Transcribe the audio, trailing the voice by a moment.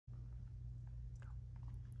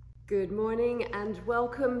Good morning and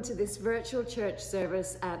welcome to this virtual church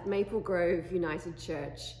service at Maple Grove United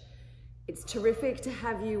Church. It's terrific to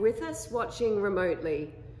have you with us watching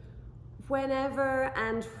remotely. Whenever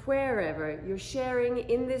and wherever you're sharing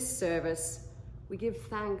in this service, we give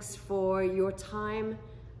thanks for your time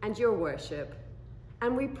and your worship.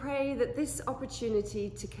 And we pray that this opportunity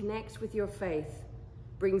to connect with your faith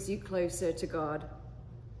brings you closer to God.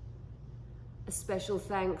 A special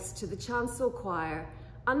thanks to the Chancel Choir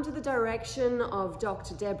under the direction of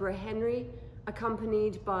Dr. Deborah Henry,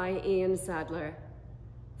 accompanied by Ian Sadler.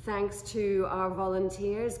 Thanks to our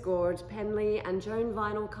volunteers, Gord Penley and Joan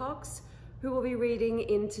Vinyl-Cox, who will be reading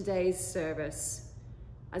in today's service.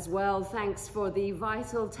 As well, thanks for the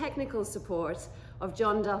vital technical support of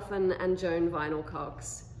John Duffin and Joan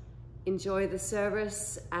Vinyl-Cox. Enjoy the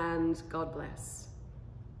service and God bless.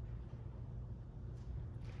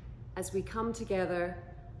 As we come together,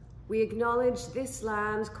 we acknowledge this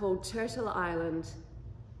land called Turtle Island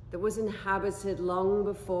that was inhabited long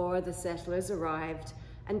before the settlers arrived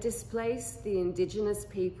and displaced the indigenous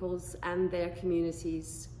peoples and their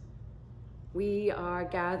communities. We are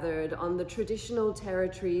gathered on the traditional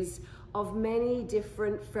territories of many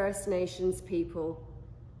different First Nations people.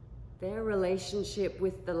 Their relationship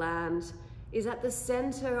with the land is at the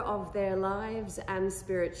center of their lives and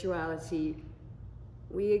spirituality.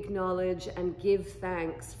 We acknowledge and give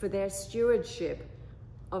thanks for their stewardship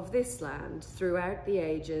of this land throughout the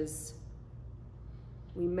ages.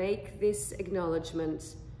 We make this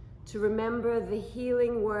acknowledgement to remember the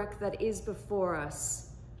healing work that is before us,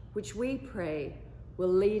 which we pray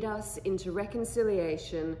will lead us into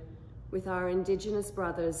reconciliation with our Indigenous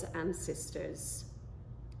brothers and sisters.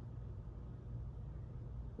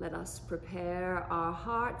 Let us prepare our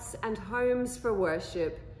hearts and homes for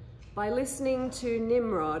worship by listening to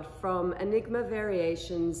Nimrod from Enigma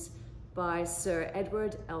Variations by Sir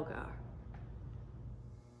Edward Elgar.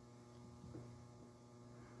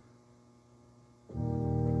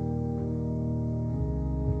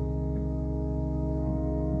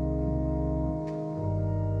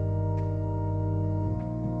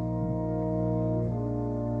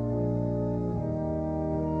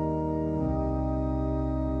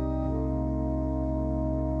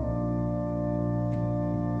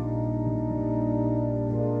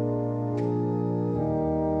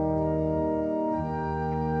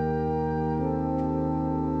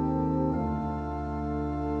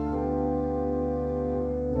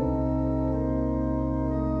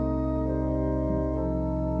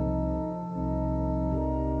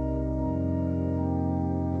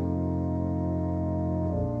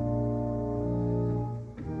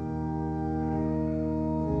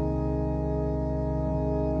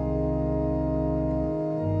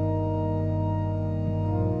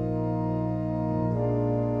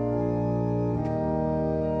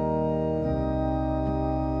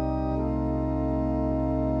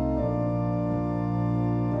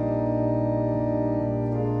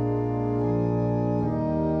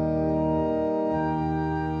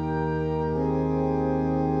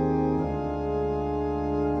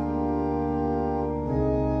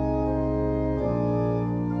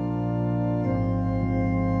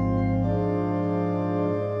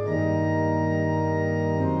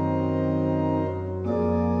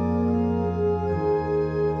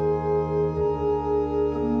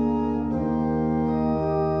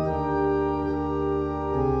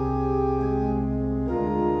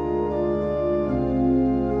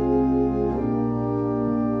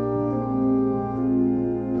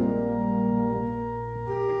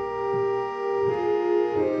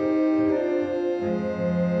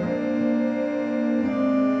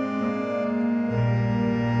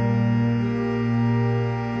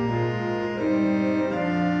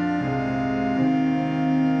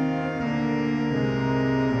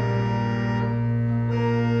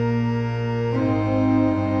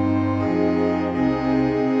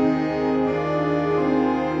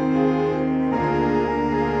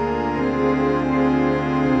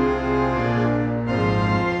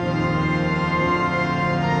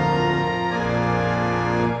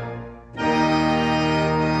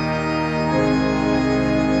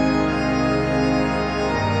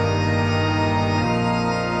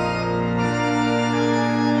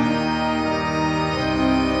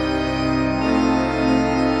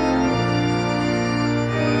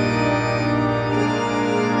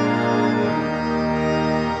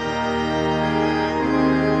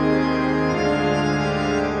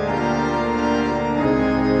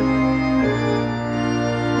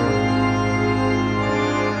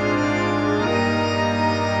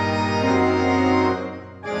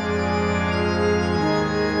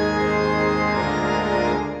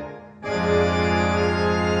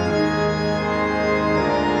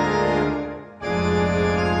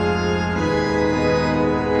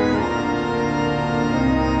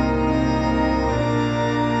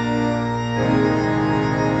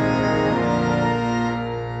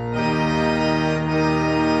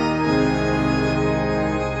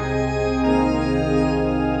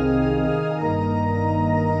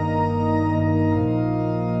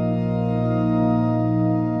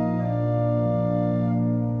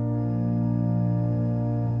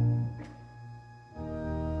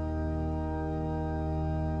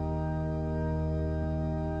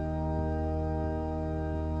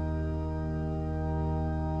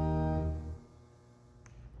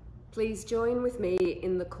 Please join with me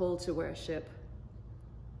in the call to worship.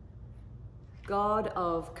 God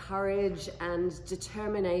of courage and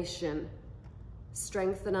determination,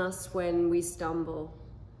 strengthen us when we stumble.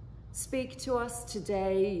 Speak to us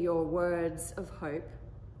today your words of hope.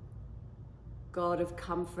 God of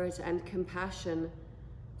comfort and compassion,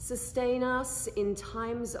 sustain us in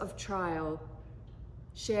times of trial.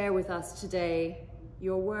 Share with us today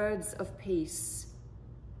your words of peace.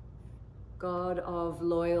 God of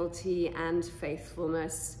loyalty and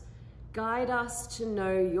faithfulness, guide us to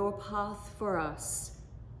know your path for us.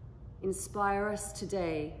 Inspire us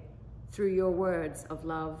today through your words of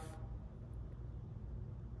love.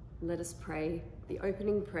 Let us pray the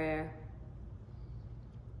opening prayer.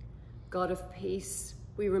 God of peace,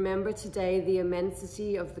 we remember today the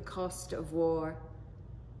immensity of the cost of war.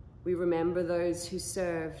 We remember those who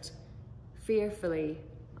served fearfully,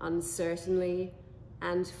 uncertainly,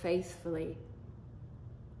 and faithfully.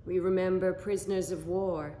 We remember prisoners of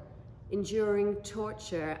war, enduring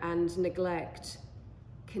torture and neglect,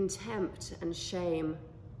 contempt and shame.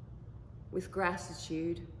 With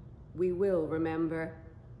gratitude, we will remember.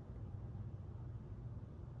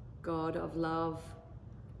 God of love,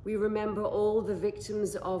 we remember all the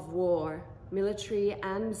victims of war, military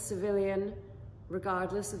and civilian,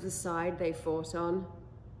 regardless of the side they fought on.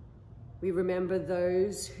 We remember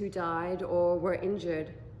those who died or were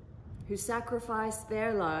injured, who sacrificed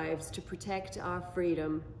their lives to protect our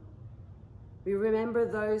freedom. We remember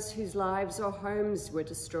those whose lives or homes were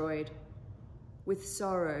destroyed. With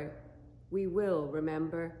sorrow, we will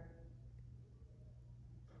remember.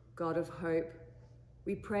 God of hope,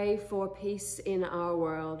 we pray for peace in our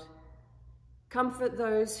world. Comfort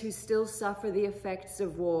those who still suffer the effects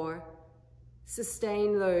of war.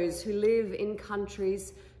 Sustain those who live in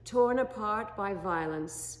countries torn apart by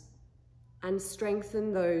violence, and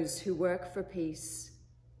strengthen those who work for peace.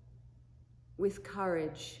 With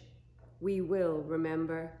courage, we will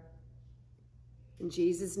remember. In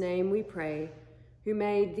Jesus' name we pray, who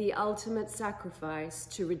made the ultimate sacrifice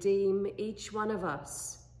to redeem each one of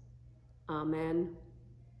us. Amen.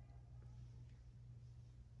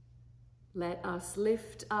 Let us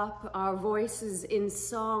lift up our voices in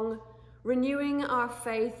song, renewing our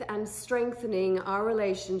faith and strengthening our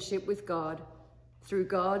relationship with God through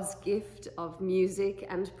God's gift of music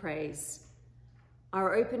and praise.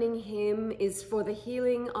 Our opening hymn is For the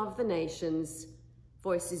Healing of the Nations,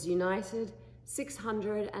 Voices United,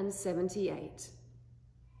 678.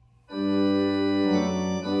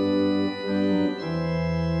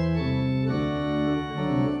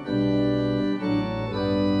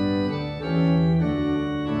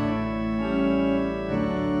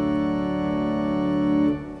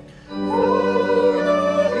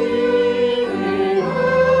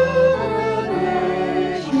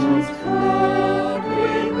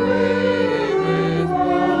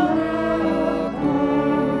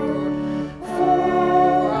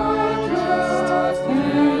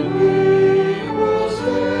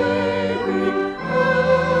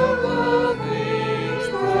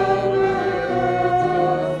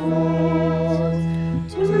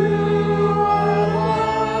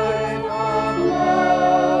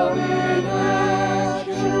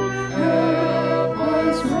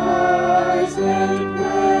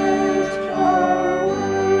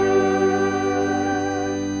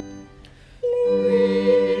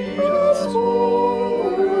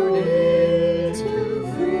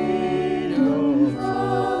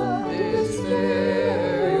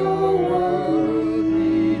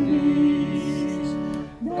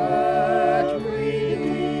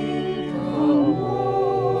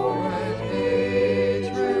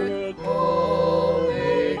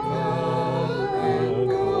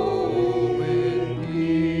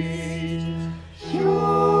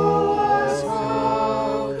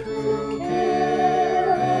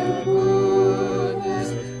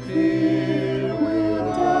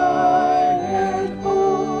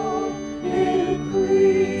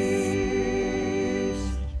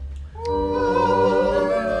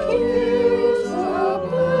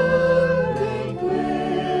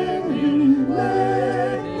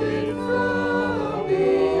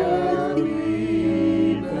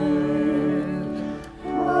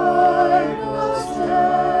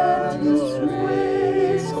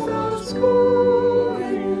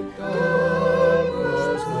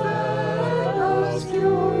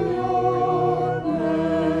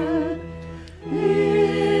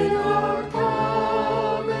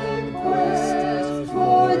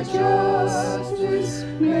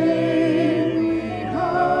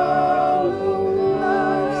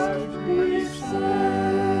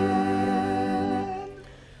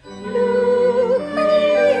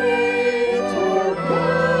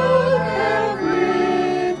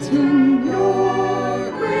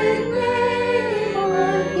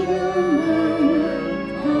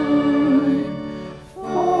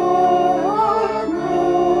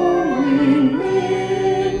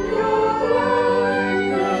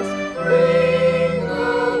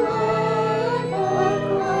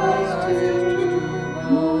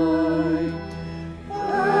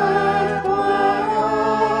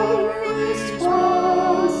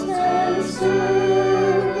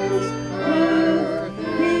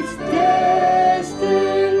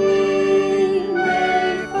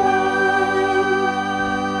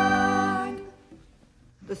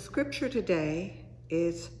 today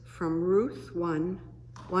is from Ruth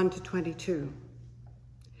 1:1-22.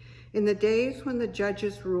 In the days when the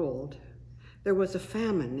judges ruled, there was a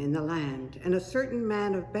famine in the land, and a certain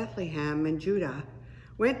man of Bethlehem in Judah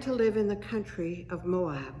went to live in the country of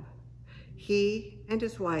Moab, he and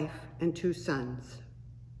his wife and 2 sons.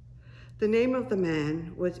 The name of the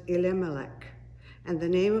man was Elimelech, and the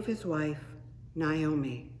name of his wife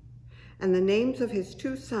Naomi. And the names of his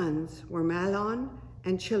 2 sons were Mahlon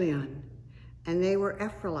and Chilion, and they were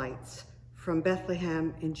Ephraimites from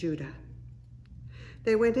Bethlehem in Judah.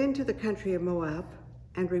 They went into the country of Moab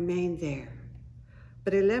and remained there.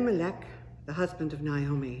 But Elimelech, the husband of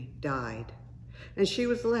Naomi, died, and she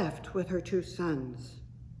was left with her 2 sons.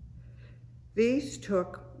 These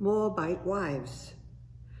took Moabite wives.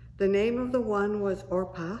 The name of the one was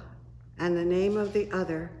Orpah, and the name of the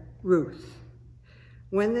other Ruth.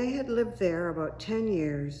 When they had lived there about 10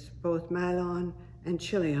 years, both Mahlon and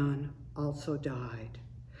Chilion also died,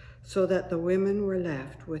 so that the women were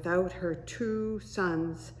left without her 2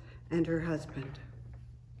 sons and her husband.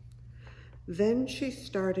 Then she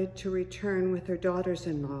started to return with her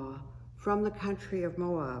daughters-in-law from the country of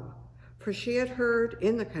Moab, for she had heard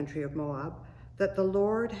in the country of Moab that the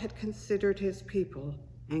Lord had considered his people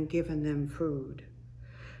and given them food.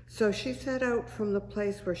 So she set out from the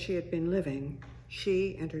place where she had been living,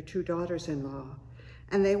 she and her 2 daughters-in-law,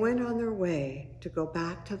 and they went on their way to go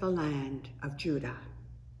back to the land of Judah.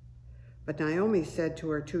 But Naomi said to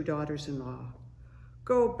her 2 daughters-in-law,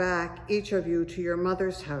 "Go back, each of you, to your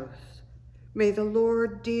mother's house. May the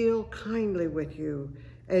Lord deal kindly with you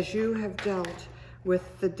as you have dealt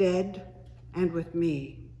with the dead and with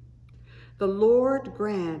me. The Lord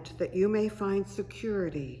grant that you may find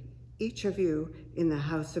security, each of you, in the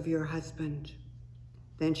house of your husband."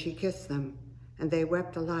 Then she kissed them, and they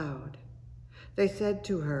wept aloud. They said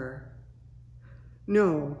to her,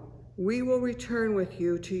 "No, we will return with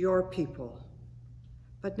you to your people."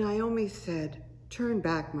 But Naomi said, "Turn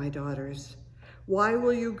back, my daughters. Why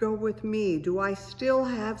will you go with me? Do I still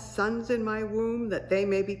have sons in my womb that they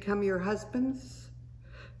may become your husbands?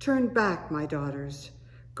 Turn back, my daughters.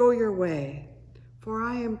 Go your way, for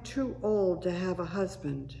I am too old to have a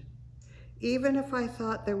husband. Even if I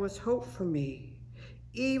thought there was hope for me,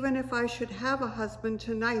 even if I should have a husband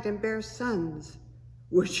tonight and bear sons,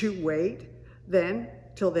 would you wait then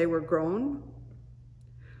till they were grown?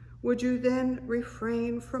 Would you then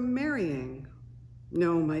refrain from marrying?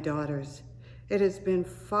 No, my daughters, it has been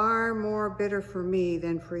far more bitter for me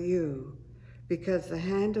than for you, because the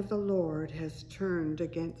hand of the Lord has turned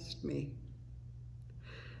against me."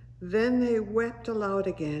 Then they wept aloud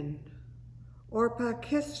again. Orpah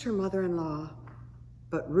kissed her mother-in-law,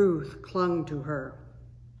 but Ruth clung to her.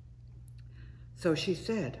 So she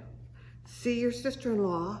said, "See, your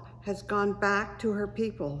sister-in-law has gone back to her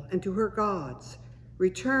people and to her gods.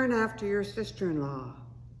 Return after your sister-in-law."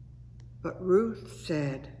 But Ruth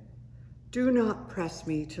said, "Do not press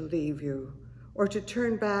me to leave you or to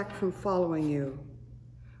turn back from following you.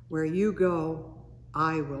 Where you go,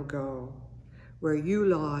 I will go. Where you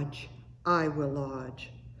lodge, I will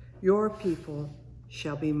lodge. Your people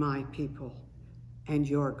shall be my people, and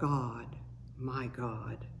your God, my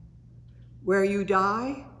God. Where you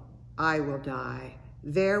die, I will die.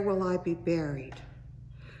 There will I be buried.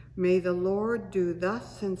 May the Lord do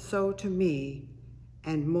thus and so to me,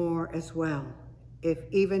 and more as well, if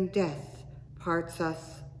even death parts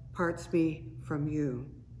me from you."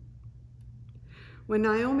 When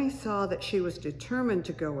Naomi saw that she was determined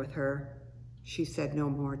to go with her, she said no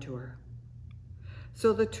more to her.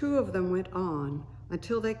 So the 2 of them went on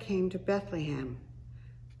until they came to Bethlehem.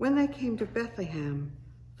 When they came to Bethlehem,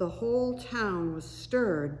 the whole town was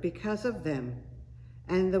stirred because of them.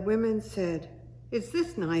 And the women said, "Is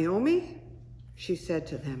this Naomi?" She said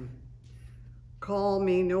to them, "Call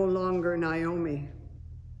me no longer Naomi.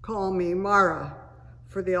 Call me Mara,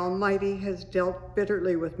 for the Almighty has dealt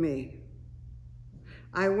bitterly with me.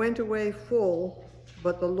 I went away full,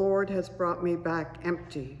 but the Lord has brought me back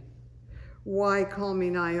empty. Why call me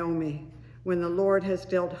Naomi when the Lord has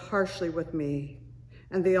dealt harshly with me,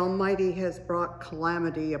 and the Almighty has brought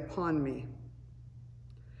calamity upon me?"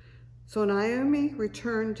 So Naomi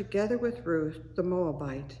returned together with Ruth the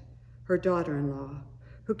Moabite, her daughter-in-law,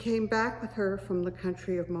 who came back with her from the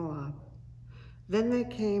country of Moab. Then they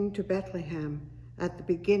came to Bethlehem at the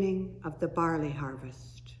beginning of the barley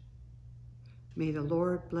harvest. May the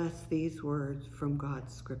Lord bless these words from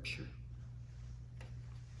God's scripture.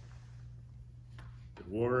 The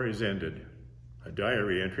war is ended. A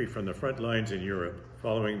diary entry from the front lines in Europe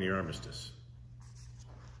following the armistice.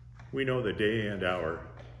 We know the day and hour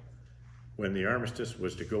when the armistice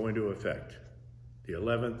was to go into effect. the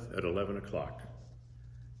 11th at 11 o'clock.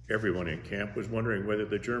 Everyone in camp was wondering whether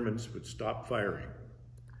the Germans would stop firing.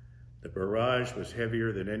 The barrage was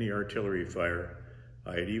heavier than any artillery fire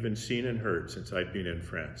I had even seen and heard since I'd been in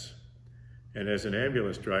France. And as an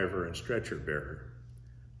ambulance driver and stretcher bearer,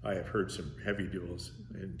 I have heard some heavy duels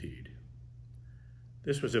indeed.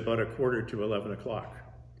 This was about 11:15 o'clock.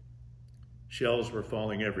 Shells were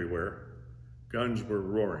falling everywhere. Guns were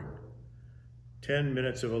roaring. 10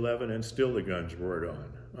 minutes of 11 and still the guns roared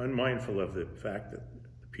on, unmindful of the fact that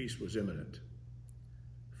the peace was imminent.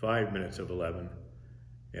 5 minutes of 11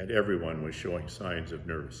 and everyone was showing signs of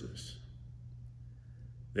nervousness.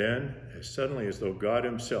 Then, as suddenly as though God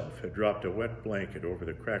himself had dropped a wet blanket over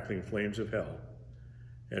the crackling flames of hell,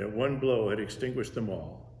 and at one blow had extinguished them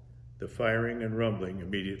all, the firing and rumbling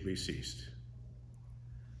immediately ceased.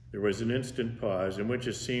 There was an instant pause in which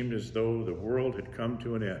it seemed as though the world had come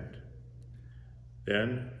to an end.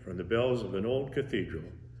 Then, from the bells of an old cathedral,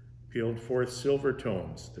 pealed forth silver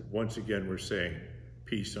tones that once again were saying,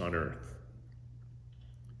 "Peace on earth."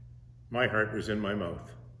 My heart was in my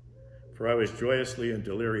mouth, for I was joyously and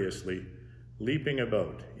deliriously leaping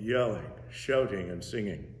about, yelling, shouting, and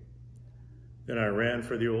singing. Then I ran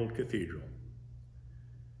for the old cathedral.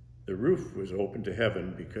 The roof was open to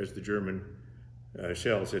heaven because the German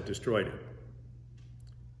shells had destroyed it.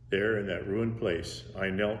 There in that ruined place,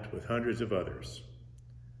 I knelt with hundreds of others.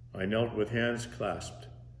 I knelt with hands clasped,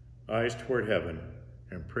 eyes toward heaven,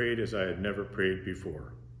 and prayed as I had never prayed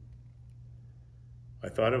before. I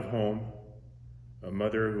thought of home, a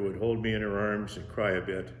mother who would hold me in her arms and cry a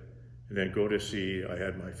bit, and then go to see I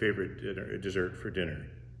had my favorite dessert for dinner.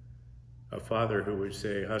 A father who would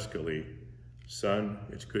say huskily, "Son,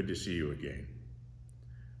 it's good to see you again."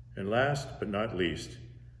 And last but not least,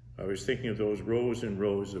 I was thinking of those rows and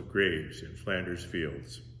rows of graves in Flanders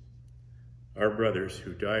fields. Our brothers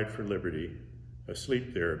who died for liberty,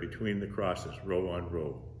 asleep there between the crosses, row on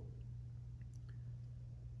row.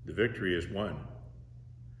 The victory is won.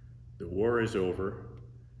 The war is over,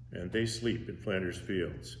 and they sleep in Flanders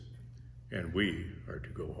fields, and we are to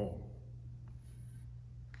go home.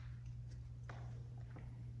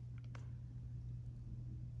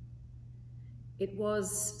 It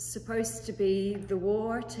was supposed to be the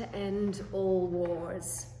war to end all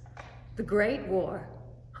wars, the Great War,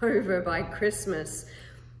 over by Christmas,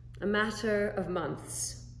 a matter of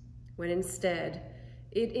months, when instead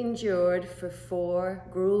it endured for 4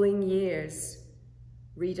 grueling years,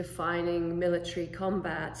 redefining military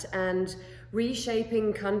combat and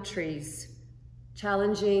reshaping countries,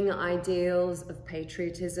 challenging ideals of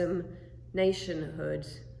patriotism, nationhood,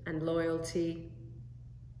 and loyalty.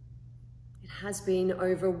 It has been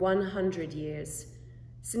over 100 years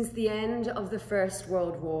since the end of the First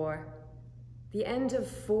World War, the end of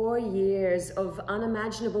 4 years of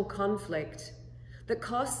unimaginable conflict that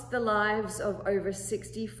cost the lives of over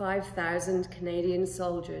 65,000 Canadian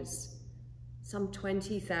soldiers, some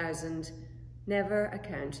 20,000 never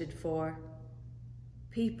accounted for.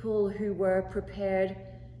 People who were prepared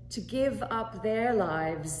to give up their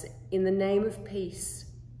lives in the name of peace,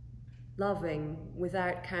 loving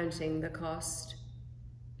without counting the cost.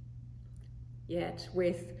 Yet,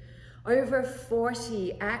 with over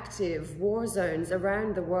 40 active war zones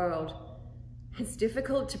around the world, it's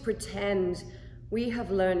difficult to pretend we have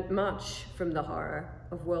learned much from the horror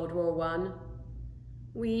of World War I.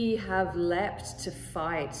 We have leapt to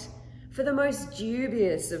fight for the most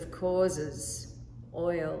dubious of causes,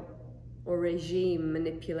 oil or regime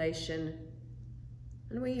manipulation,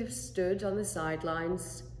 and we have stood on the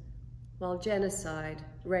sidelines while genocide,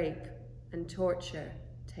 rape, and torture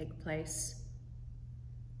take place.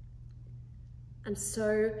 And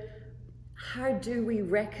so, how do we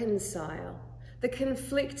reconcile the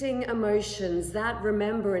conflicting emotions that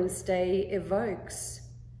Remembrance Day evokes?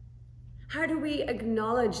 How do we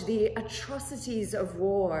acknowledge the atrocities of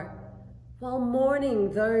war while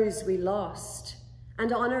mourning those we lost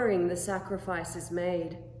and honoring the sacrifices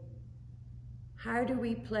made? How do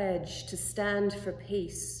we pledge to stand for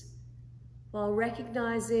peace while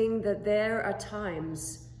recognizing that there are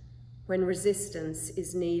times when resistance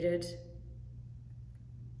is needed?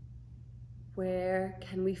 Where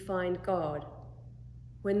can we find God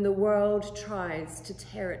when the world tries to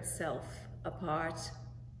tear itself apart?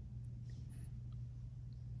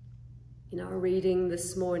 In our reading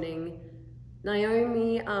this morning,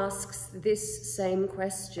 Naomi asks this same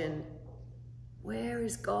question: where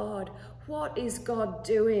is God? What is God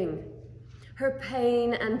doing? Her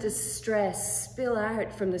pain and distress spill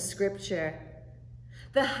out from the scripture.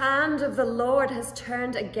 The hand of the Lord has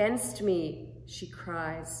turned against me, she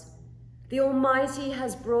cries. The Almighty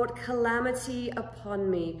has brought calamity upon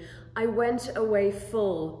me. I went away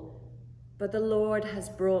full, but the Lord has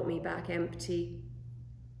brought me back empty.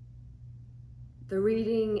 The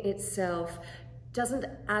reading itself doesn't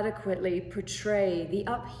adequately portray the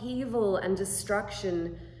upheaval and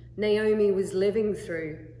destruction Naomi was living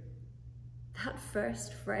through. That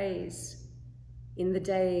first phrase, in the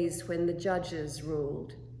days when the judges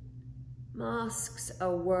ruled, masks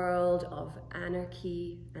a world of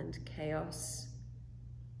anarchy and chaos.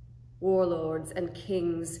 Warlords and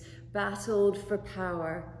kings battled for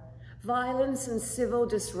power. Violence and civil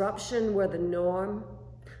disruption were the norm.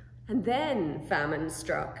 And then famine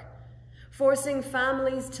struck, forcing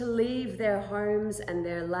families to leave their homes and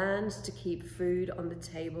their land to keep food on the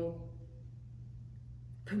table.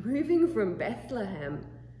 But moving from Bethlehem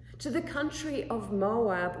to the country of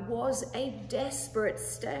Moab was a desperate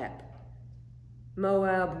step.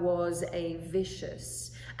 Moab was a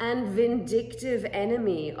vicious and vindictive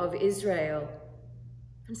enemy of Israel.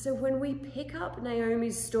 And so when we pick up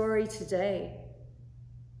Naomi's story today,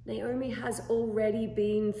 Naomi has already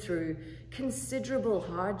been through considerable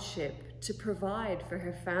hardship to provide for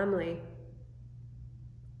her family.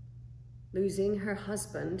 Losing her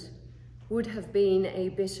husband would have been a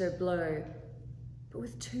bitter blow, but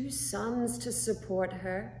with 2 sons to support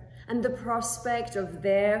her and the prospect of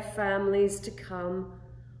their families to come,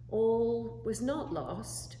 all was not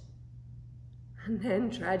lost. And then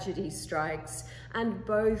tragedy strikes, and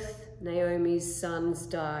both Naomi's sons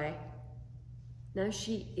die. Now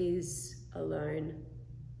she is alone,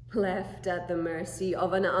 left at the mercy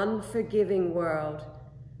of an unforgiving world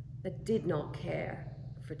that did not care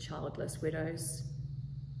for childless widows.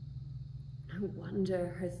 No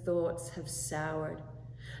wonder her thoughts have soured.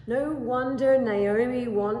 No wonder Naomi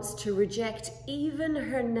wants to reject even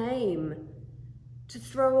her name, to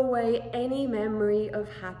throw away any memory of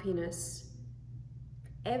happiness.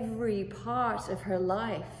 Every part of her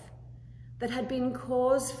life that had been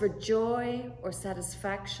cause for joy or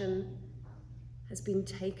satisfaction has been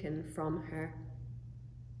taken from her.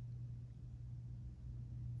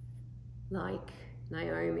 Like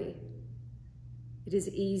Naomi, it is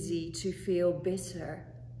easy to feel bitter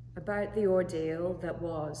about the ordeal that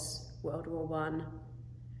was World War I,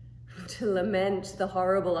 to lament the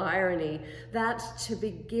horrible irony that, to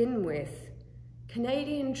begin with,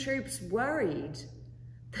 Canadian troops worried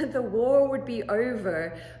that the war would be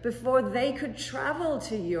over before they could travel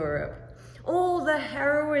to Europe. All the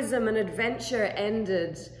heroism and adventure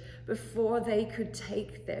ended before they could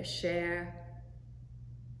take their share.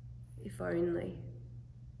 If only.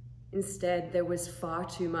 Instead, there was far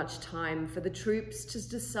too much time for the troops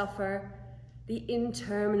to suffer the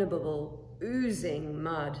interminable, oozing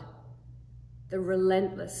mud, the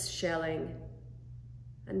relentless shelling,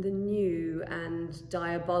 and the new and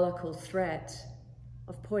diabolical threat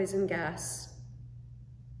of poison gas.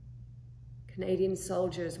 Canadian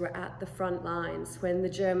soldiers were at the front lines when the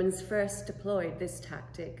Germans first deployed this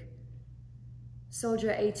tactic.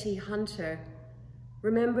 Soldier A.T. Hunter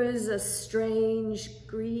remembers a strange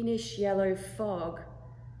greenish-yellow fog,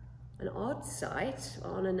 an odd sight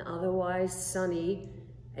on an otherwise sunny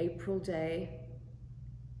April day.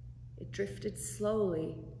 It drifted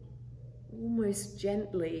slowly, almost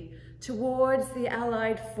gently, towards the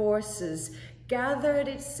Allied forces, gathered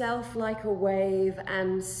itself like a wave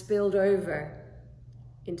and spilled over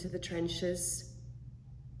into the trenches.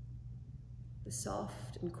 The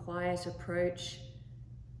soft and quiet approach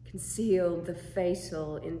concealed the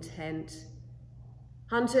fatal intent.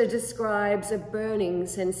 Hunter describes a burning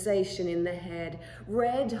sensation in the head,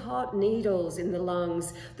 red-hot needles in the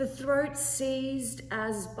lungs, the throat seized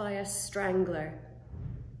as by a strangler.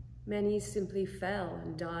 Many simply fell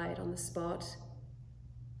and died on the spot.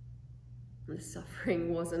 And the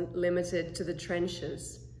suffering wasn't limited to the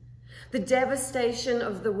trenches. The devastation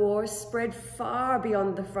of the war spread far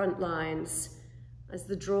beyond the front lines, as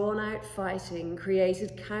the drawn-out fighting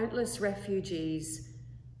created countless refugees,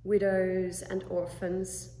 widows and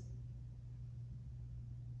orphans.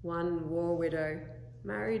 One war widow,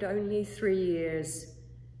 married only 3 years,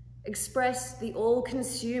 expressed the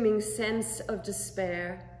all-consuming sense of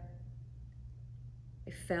despair.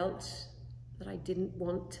 I felt that I didn't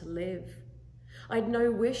want to live. I'd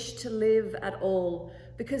no wish to live at all,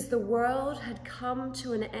 because the world had come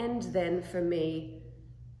to an end then for me,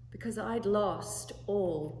 because I'd lost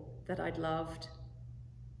all that I'd loved.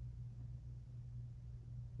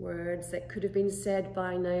 Words that could have been said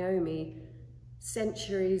by Naomi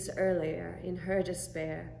centuries earlier in her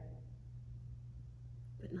despair.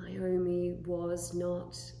 But Naomi was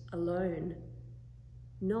not alone,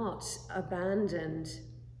 not abandoned.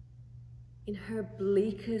 In her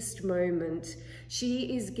bleakest moment,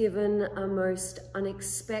 she is given a most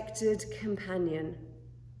unexpected companion,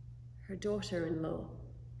 her daughter-in-law,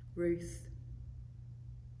 Ruth.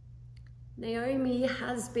 Naomi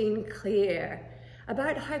has been clear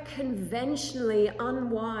about how conventionally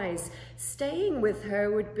unwise staying with her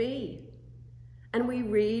would be. And we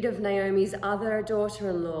read of Naomi's other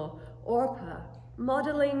daughter-in-law, Orpah,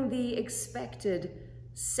 modeling the expected,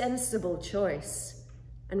 sensible choice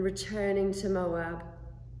and returning to Moab.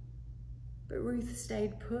 But Ruth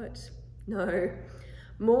stayed put. No,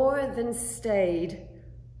 more than stayed,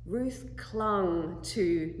 Ruth clung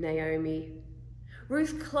to Naomi.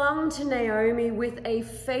 Ruth clung to Naomi with a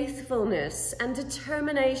faithfulness and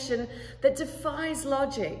determination that defies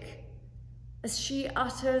logic, as she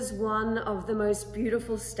utters one of the most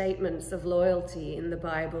beautiful statements of loyalty in the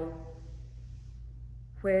Bible.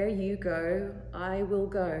 Where you go, I will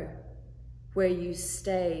go. Where you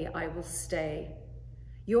stay, I will stay.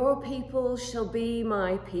 Your people shall be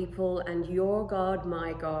my people, and your God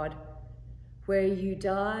my God. Where you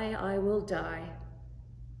die, I will die.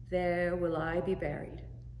 There will I be buried.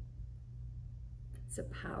 It's a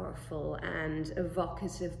powerful and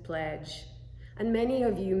evocative pledge. And many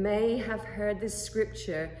of you may have heard this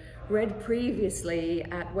scripture read previously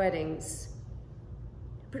at weddings.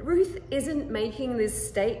 But Ruth isn't making this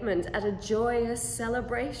statement at a joyous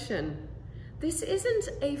celebration. This isn't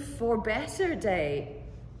a for better day.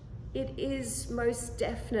 It is most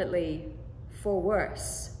definitely for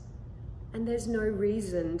worse. And there's no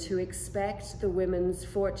reason to expect the women's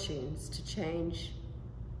fortunes to change.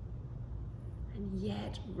 And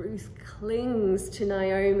yet Ruth clings to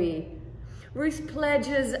Naomi. Ruth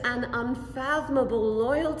pledges an unfathomable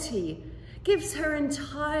loyalty, gives her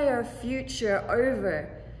entire future over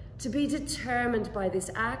to be determined by this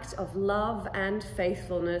act of love and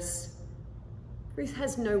faithfulness. Ruth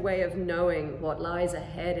has no way of knowing what lies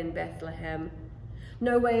ahead in Bethlehem.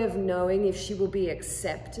 No way of knowing if she will be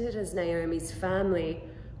accepted as Naomi's family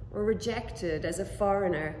or rejected as a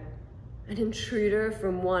foreigner, an intruder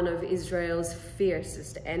from one of Israel's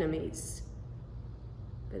fiercest enemies.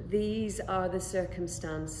 But these are the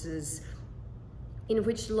circumstances in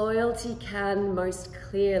which loyalty can most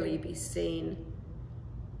clearly be seen,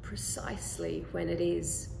 precisely when it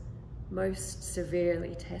is most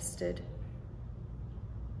severely tested.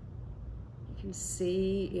 You can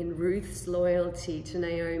see in Ruth's loyalty to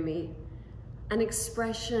Naomi an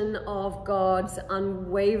expression of God's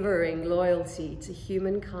unwavering loyalty to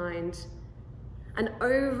humankind, an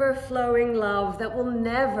overflowing love that will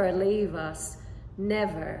never leave us,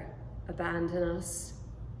 never abandon us.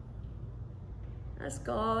 As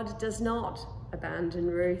God does not abandon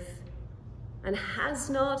Ruth, and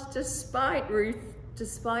has not, despite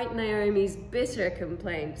Naomi's bitter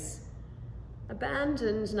complaints,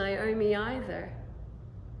 abandoned Naomi either.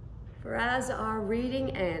 For as our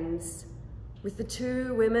reading ends, with the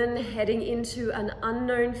two women heading into an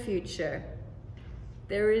unknown future,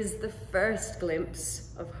 there is the first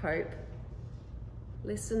glimpse of hope.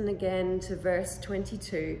 Listen again to verse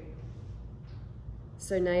 22.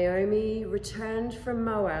 So Naomi returned from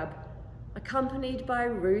Moab, accompanied by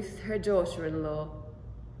Ruth, her daughter-in-law,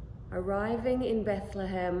 arriving in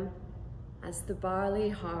Bethlehem as the barley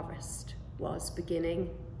harvest was beginning.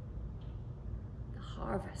 The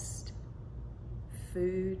harvest,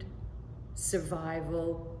 food,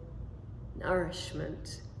 survival,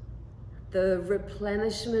 nourishment, the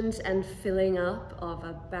replenishment and filling up of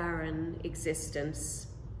a barren existence.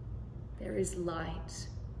 There is light,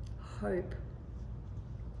 hope,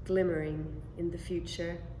 glimmering in the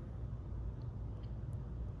future.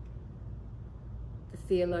 The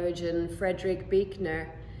theologian Frederick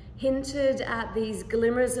Buechner hinted at these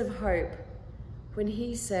glimmers of hope when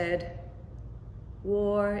he said,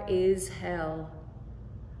 "War is hell,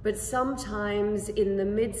 but sometimes in the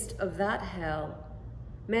midst of that hell,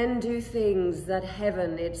 men do things that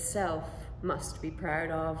heaven itself must be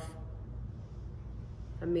proud of."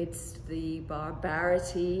 Amidst the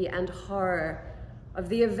barbarity and horror of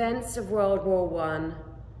the events of World War I,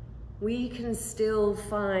 we can still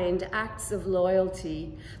find acts of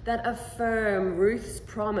loyalty that affirm Ruth's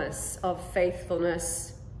promise of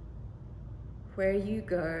faithfulness. Where you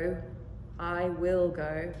go, I will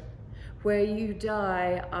go. Where you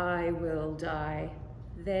die, I will die.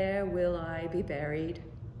 There will I be buried.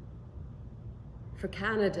 For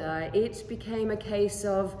Canada, it became a case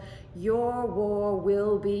of your war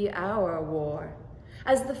will be our war,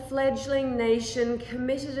 as the fledgling nation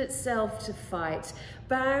committed itself to fight,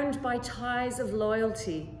 bound by ties of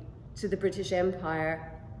loyalty to the British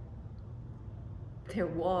Empire. There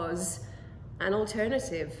was an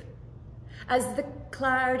alternative. as the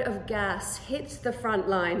cloud of gas hit the front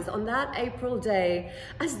lines on that April day,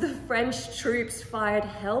 as the French troops fired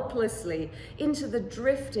helplessly into the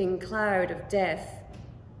drifting cloud of death,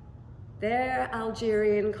 their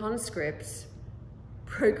Algerian conscripts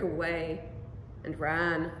broke away and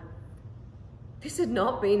ran. This had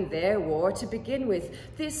not been their war to begin with.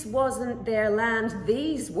 This wasn't their land.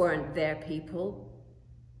 These weren't their people.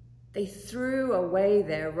 They threw away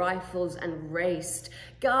their rifles and raced,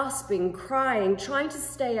 gasping, crying, trying to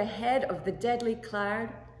stay ahead of the deadly cloud,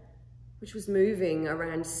 which was moving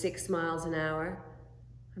around 6 miles an hour,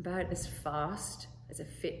 about as fast as a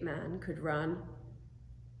fit man could run.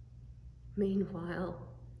 Meanwhile,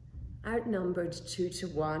 outnumbered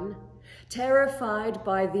 2-1, terrified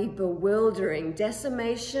by the bewildering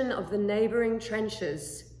decimation of the neighboring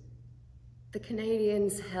trenches, the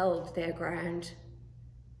Canadians held their ground.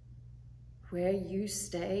 Where you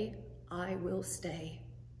stay, I will stay.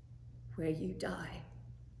 Where you die,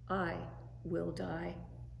 I will die.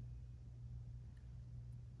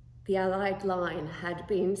 The Allied line had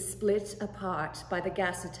been split apart by the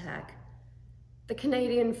gas attack. The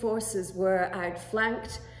Canadian forces were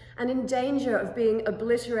outflanked and in danger of being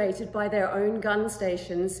obliterated by their own gun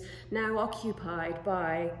stations, now occupied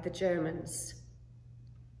by the Germans.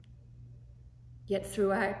 Yet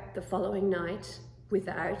throughout the following night,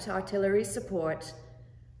 without artillery support,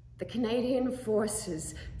 the Canadian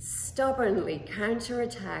forces stubbornly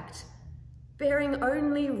counterattacked, bearing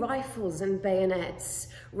only rifles and bayonets,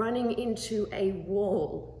 running into a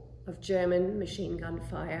wall of German machine gun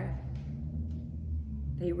fire.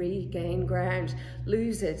 They regain ground,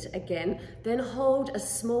 lose it again, then hold a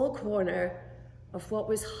small corner of what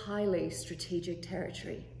was highly strategic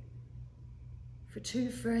territory. For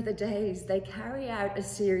 2 further days, they carry out a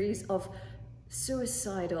series of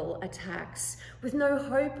suicidal attacks with no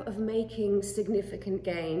hope of making significant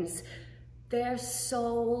gains, their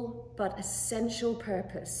sole but essential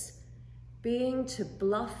purpose being to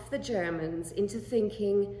bluff the Germans into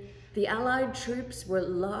thinking the Allied troops were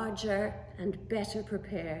larger and better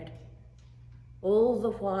prepared. All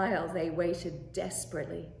the while they waited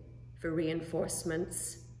desperately for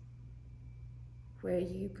reinforcements. Where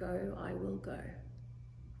you go, I will go.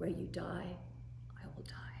 Where you die, I will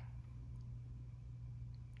die.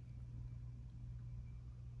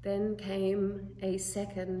 Then came a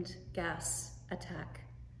second gas attack.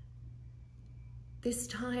 This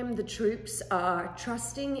time the troops are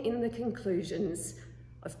trusting in the conclusions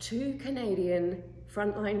of 2 Canadian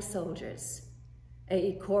frontline soldiers,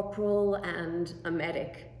 a corporal and a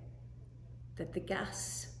medic, that the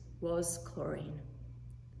gas was chlorine.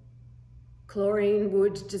 Chlorine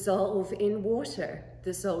would dissolve in water,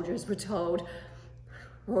 the soldiers were told,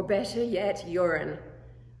 or better yet, urine,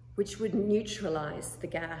 which would neutralize the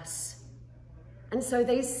gas. And so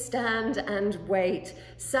they stand and wait,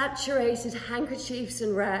 saturated handkerchiefs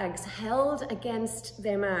and rags held against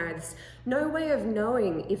their mouths, no way of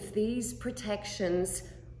knowing if these protections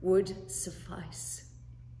would suffice.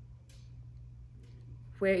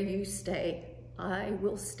 Where you stay, I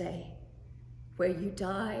will stay. Where you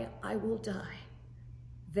die, I will die.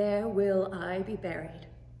 There will I be buried.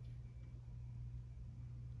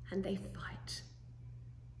 And they fight.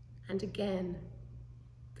 And again,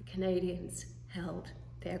 the Canadians held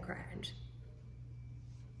their ground.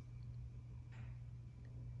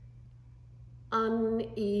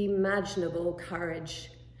 Unimaginable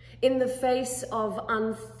courage in the face of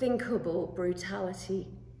unthinkable brutality,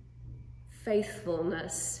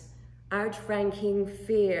 faithfulness outranking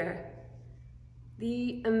fear,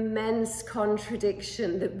 the immense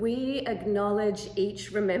contradiction that we acknowledge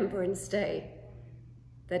each Remembrance Day,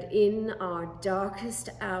 that in our darkest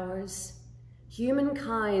hours,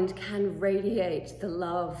 humankind can radiate the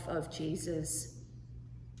love of Jesus.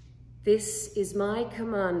 This is my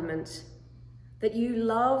commandment, that you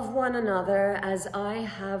love one another as I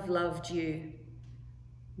have loved you.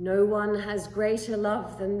 No one has greater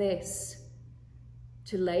love than this,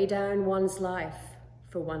 to lay down one's life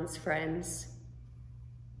for one's friends.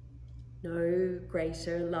 No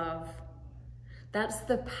greater love. That's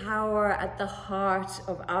the power at the heart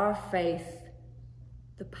of our faith.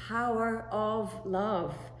 The power of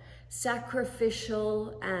love,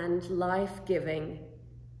 sacrificial and life-giving.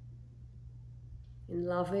 In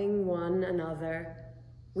loving one another,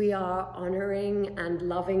 we are honoring and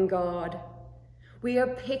loving God. We are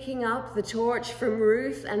picking up the torch from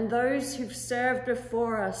Ruth and those who've served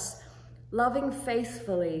before us, loving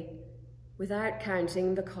faithfully without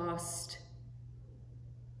counting the cost.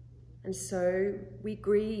 And so we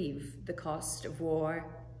grieve the cost of war,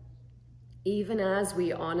 even as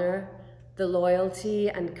we honor the loyalty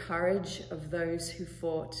and courage of those who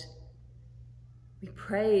fought, We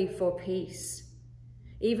pray for peace,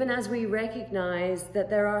 even as we recognize that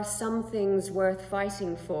there are some things worth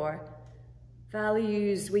fighting for,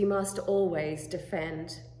 values we must always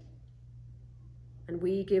defend. And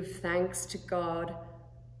we give thanks to God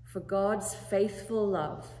for God's faithful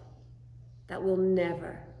love that will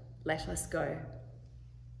never let us go.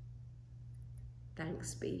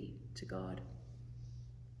 Thanks be to God.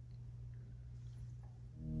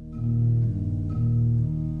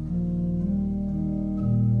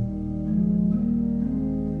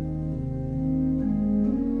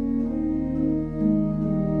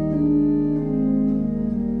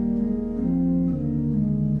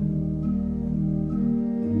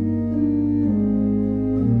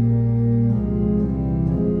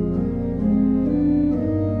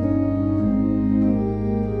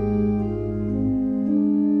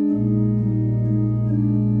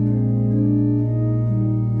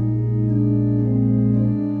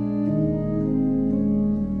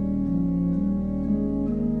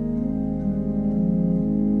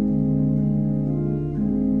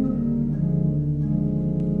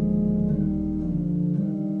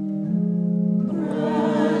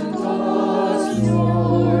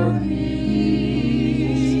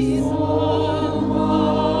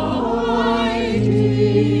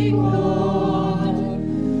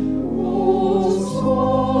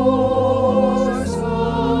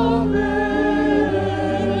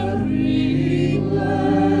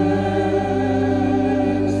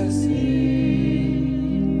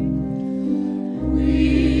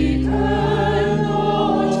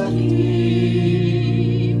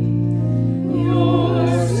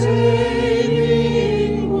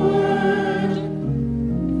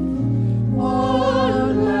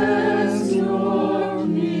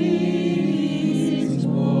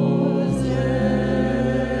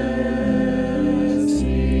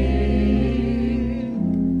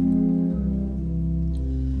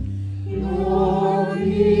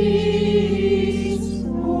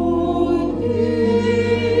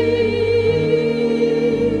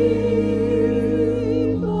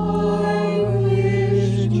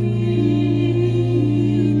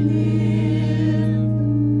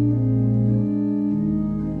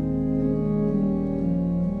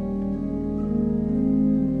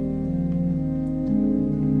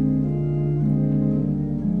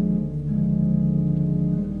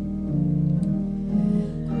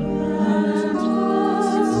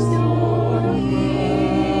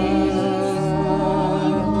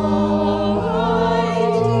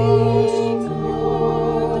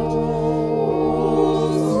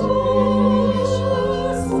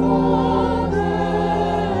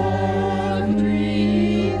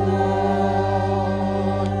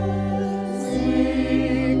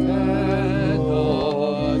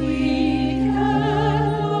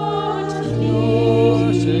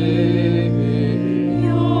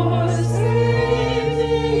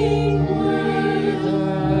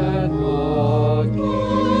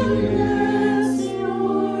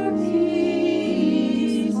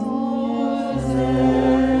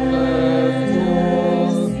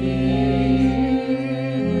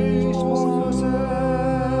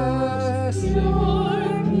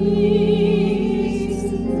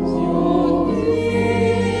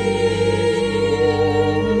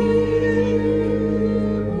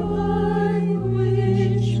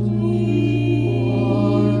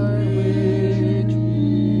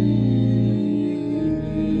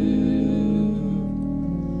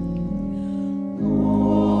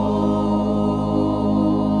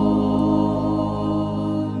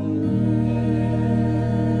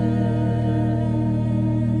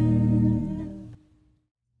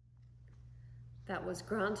 That was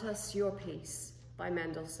Grant Us Your Peace by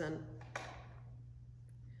Mendelssohn.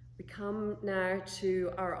 We come now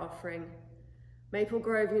to our offering. Maple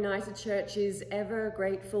Grove United Church is ever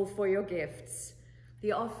grateful for your gifts,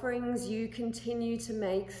 the offerings you continue to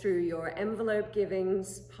make through your envelope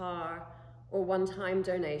givings, PAR, or one-time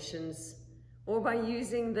donations, or by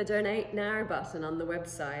using the Donate Now button on the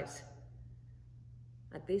website.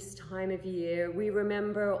 At this time of year, we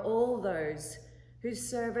remember all those whose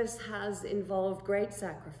service has involved great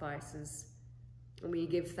sacrifices, and we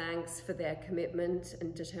give thanks for their commitment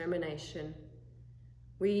and determination.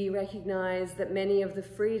 We recognize that many of the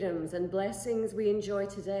freedoms and blessings we enjoy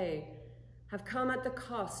today have come at the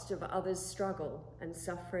cost of others' struggle and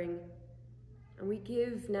suffering, and we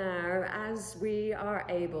give now, as we are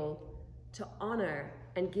able, to honor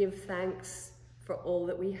and give thanks for all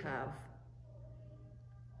that we have.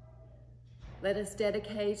 Let us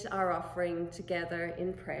dedicate our offering together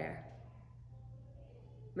in prayer.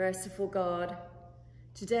 Merciful God,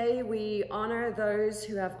 Today we honor those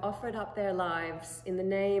who have offered up their lives in the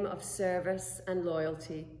name of service and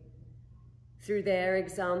loyalty. Through their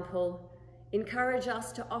example, encourage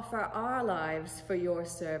us to offer our lives for your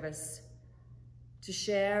service, to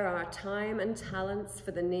share our time and talents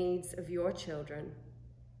for the needs of your children.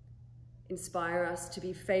 Inspire us to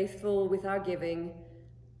be faithful with our giving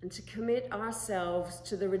and to commit ourselves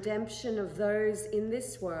to the redemption of those in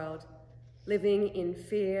this world living in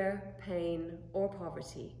fear, pain, or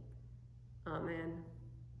poverty. Amen.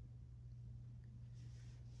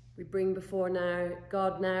 We bring before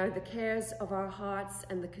God now the cares of our hearts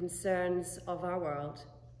and the concerns of our world.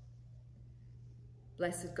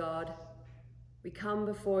 Blessed God, we come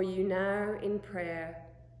before you now in prayer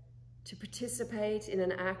to participate in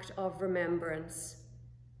an act of remembrance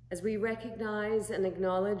as we recognize and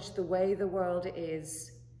acknowledge the way the world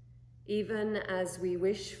is, even as we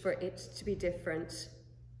wish for it to be different.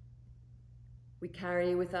 We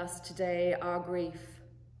carry with us today our grief.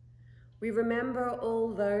 We remember all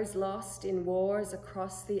those lost in wars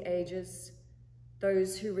across the ages,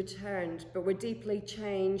 those who returned but were deeply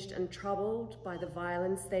changed and troubled by the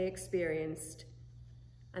violence they experienced,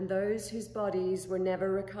 and those whose bodies were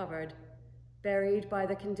never recovered, buried by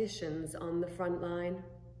the conditions on the front line.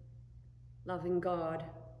 Loving God,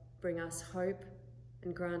 bring us hope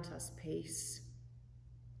and grant us peace.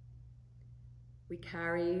 We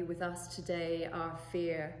carry with us today our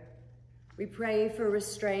fear. We pray for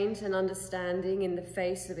restraint and understanding in the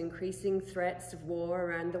face of increasing threats of war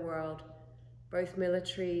around the world, both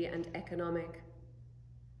military and economic.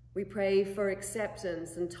 We pray for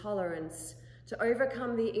acceptance and tolerance to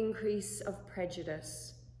overcome the increase of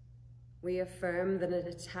prejudice. We affirm that an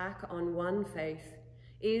attack on one faith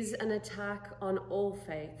is an attack on all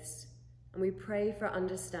faiths, and we pray for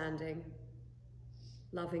understanding.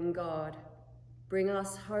 Loving God, bring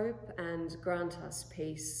us hope and grant us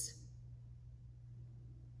peace.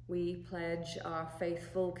 We pledge our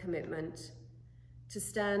faithful commitment to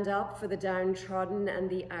stand up for the downtrodden and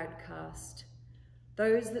the outcast,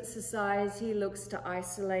 those that society looks to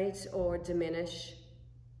isolate or diminish,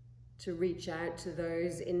 to reach out to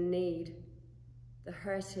those in need, the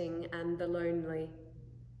hurting and the lonely,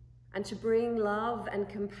 and to bring love and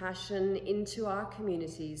compassion into our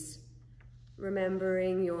communities,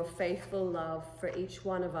 remembering your faithful love for each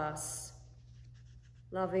one of us.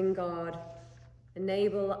 Loving God,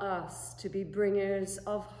 enable us to be bringers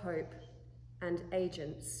of hope and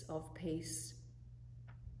agents of peace.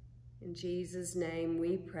 In Jesus' name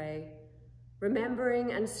we pray,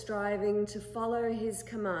 remembering and striving to follow his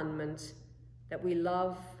commandment that we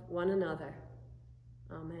love one another.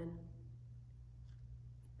 Amen.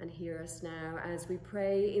 And hear us now as we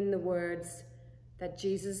pray in the words that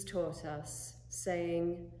Jesus taught us,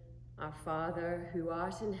 saying, Our Father, who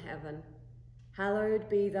art in heaven, hallowed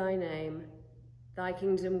be thy name. Thy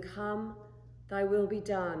kingdom come, thy will be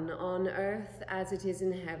done on earth as it is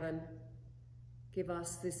in heaven. Give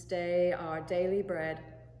us this day our daily bread,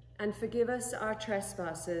 and forgive us our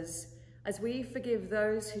trespasses, as we forgive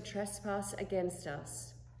those who trespass against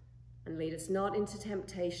us. And lead us not into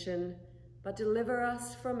temptation, but deliver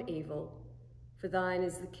us from evil. For thine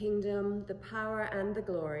is the kingdom, the power, and the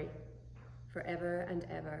glory, forever and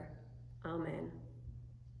ever. Amen.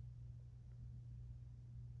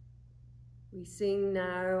 We sing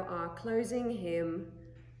now our closing hymn,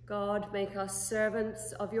 God, Make Us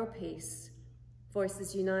Servants of Your Peace.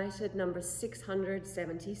 Voices United, number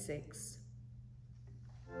 676.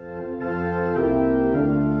 There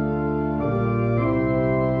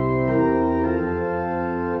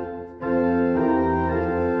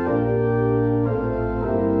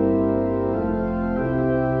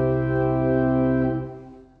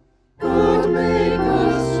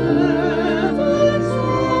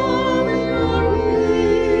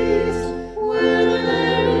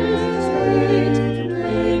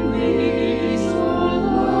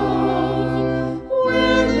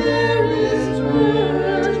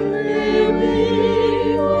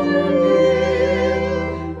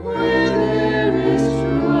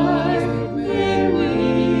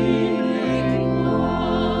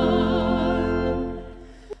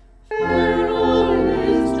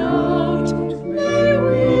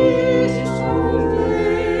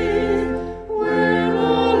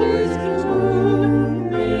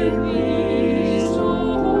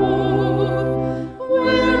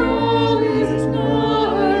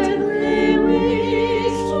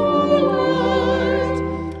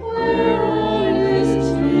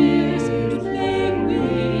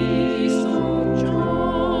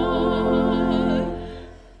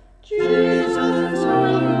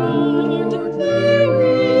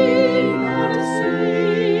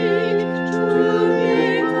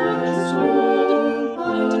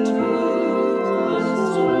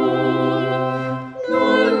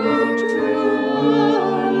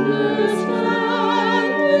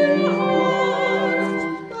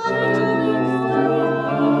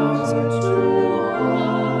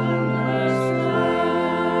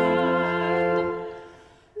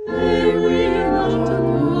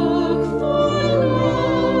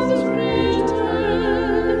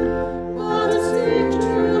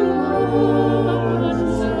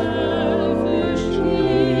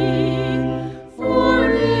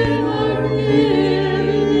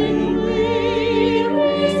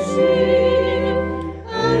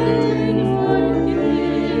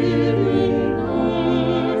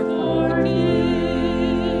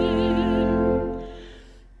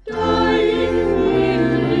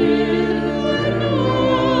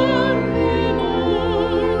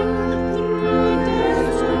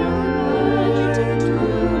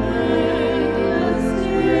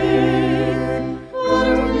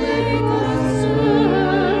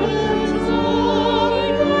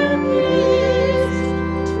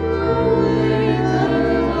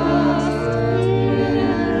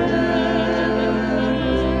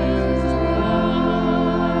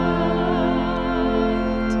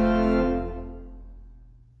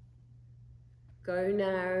Go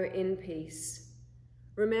now in peace.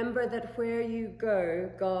 Remember that where you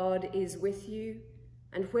go, God is with you,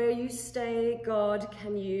 and where you stay, God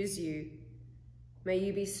can use you. May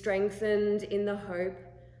you be strengthened in the hope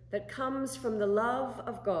that comes from the love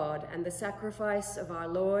of God and the sacrifice of our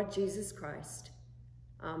Lord Jesus Christ.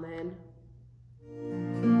 Amen.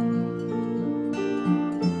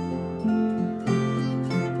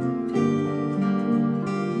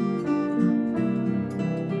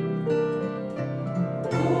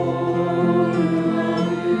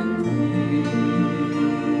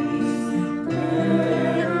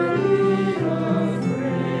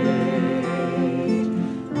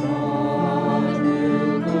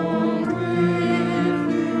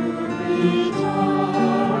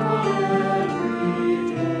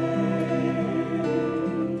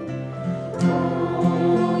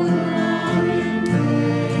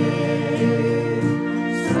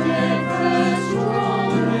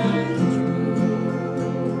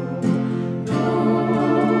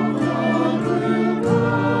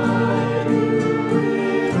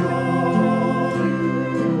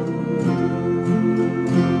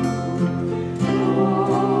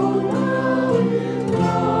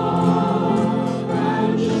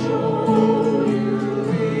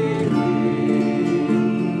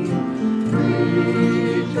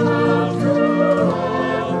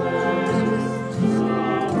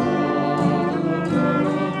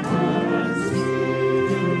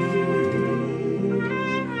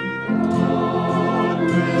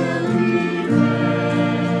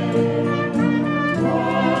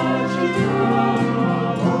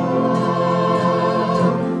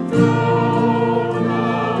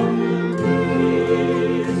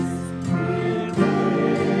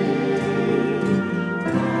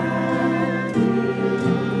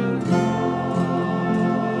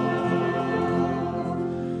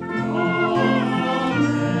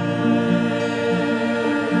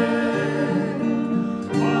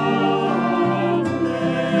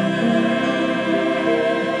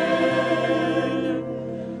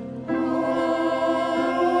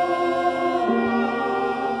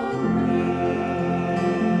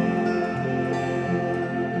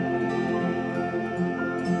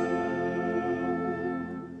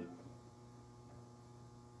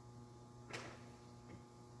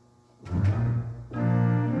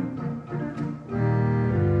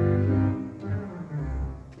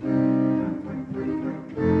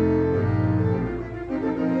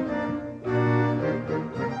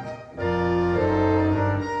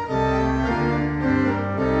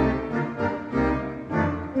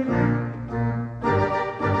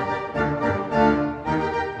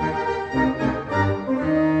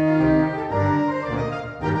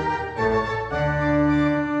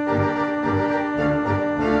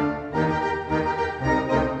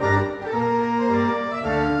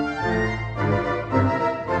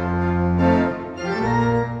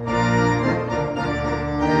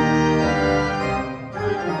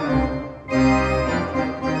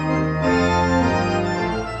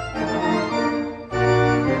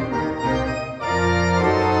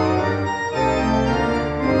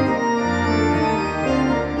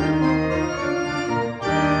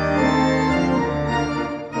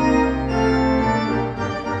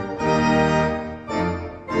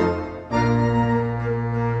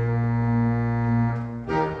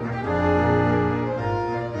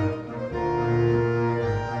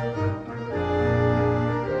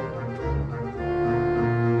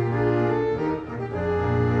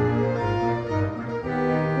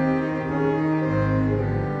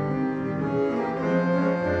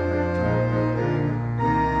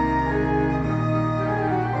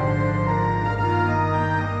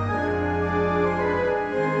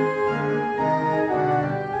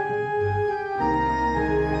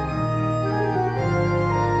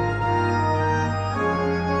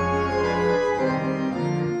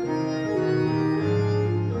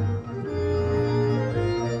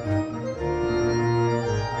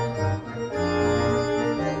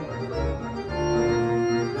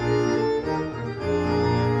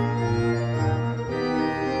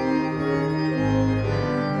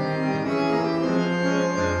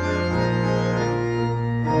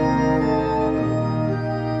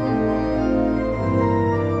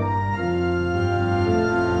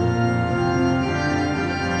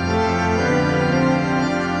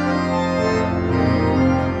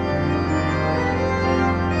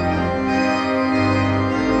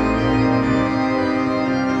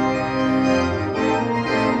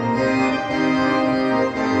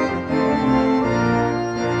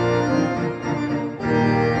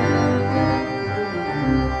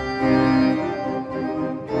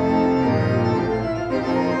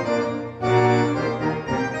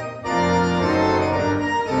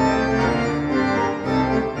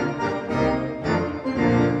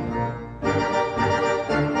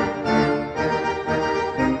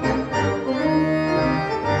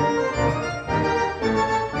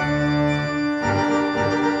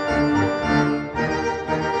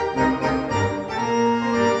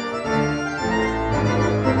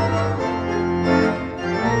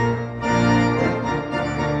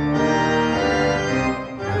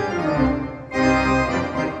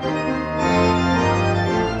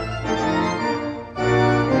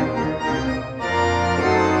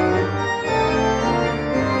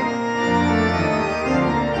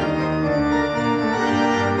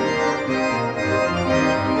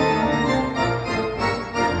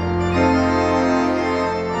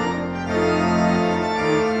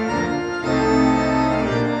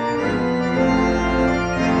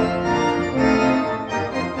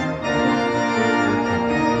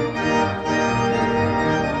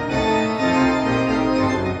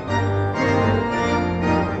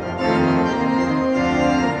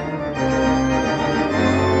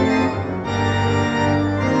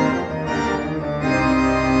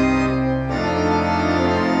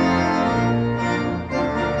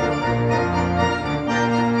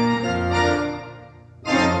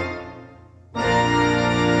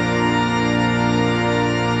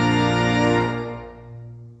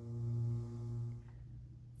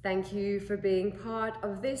 thank you for being part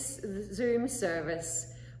of this Zoom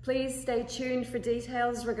service. Please stay tuned for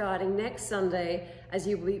details regarding next Sunday as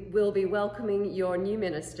you will be welcoming your new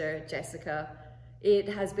minister, Jessica. It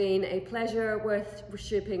has been a pleasure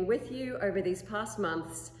worshiping with you over these past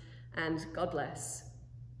months, and God bless.